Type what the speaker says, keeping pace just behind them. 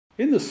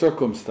In the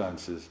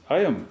circumstances, I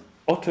am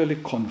utterly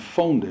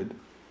confounded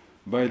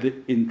by the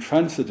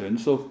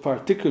intransigence of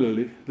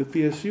particularly the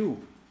PSU.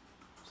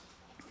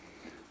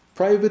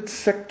 Private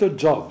sector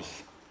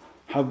jobs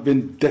have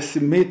been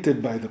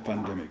decimated by the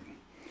pandemic.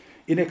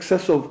 In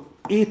excess of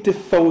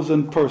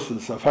 80,000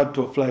 persons have had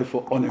to apply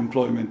for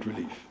unemployment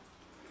relief.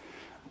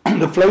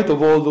 The plight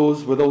of all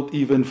those without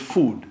even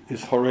food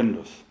is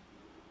horrendous.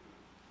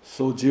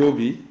 So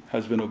GOV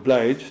has been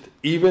obliged,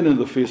 even in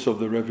the face of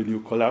the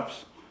revenue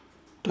collapse,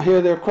 to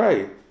hear their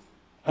cry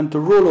and to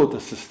roll out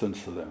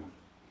assistance to them.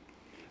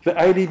 The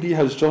IDB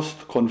has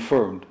just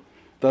confirmed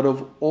that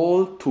of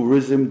all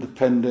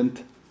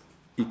tourism-dependent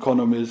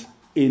economies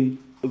in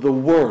the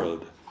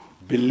world,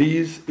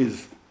 Belize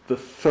is the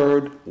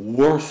third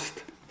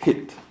worst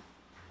hit.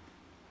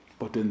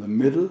 But in the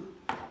middle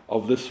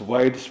of this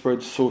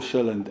widespread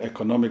social and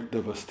economic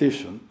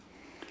devastation,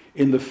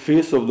 in the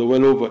face of the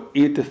well over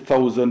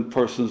 80,000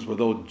 persons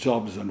without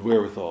jobs and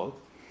wherewithal,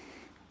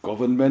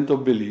 government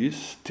of Belize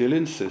still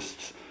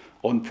insists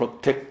on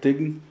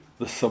protecting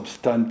the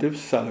substantive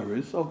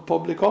salaries of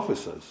public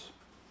officers.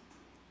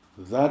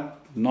 That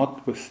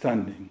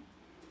notwithstanding,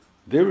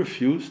 they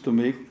refuse to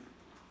make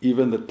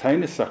even the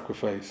tiny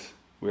sacrifice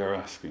we are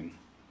asking.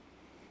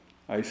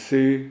 I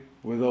say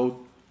without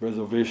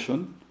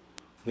reservation,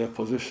 their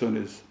position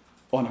is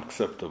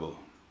unacceptable.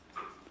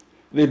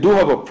 They do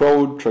have a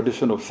proud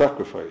tradition of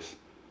sacrifice,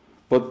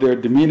 but they're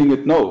demeaning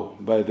it now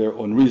by their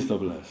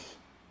unreasonableness.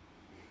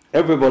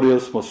 Everybody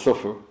else must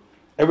suffer,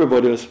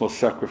 everybody else must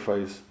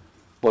sacrifice,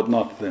 but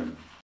not them.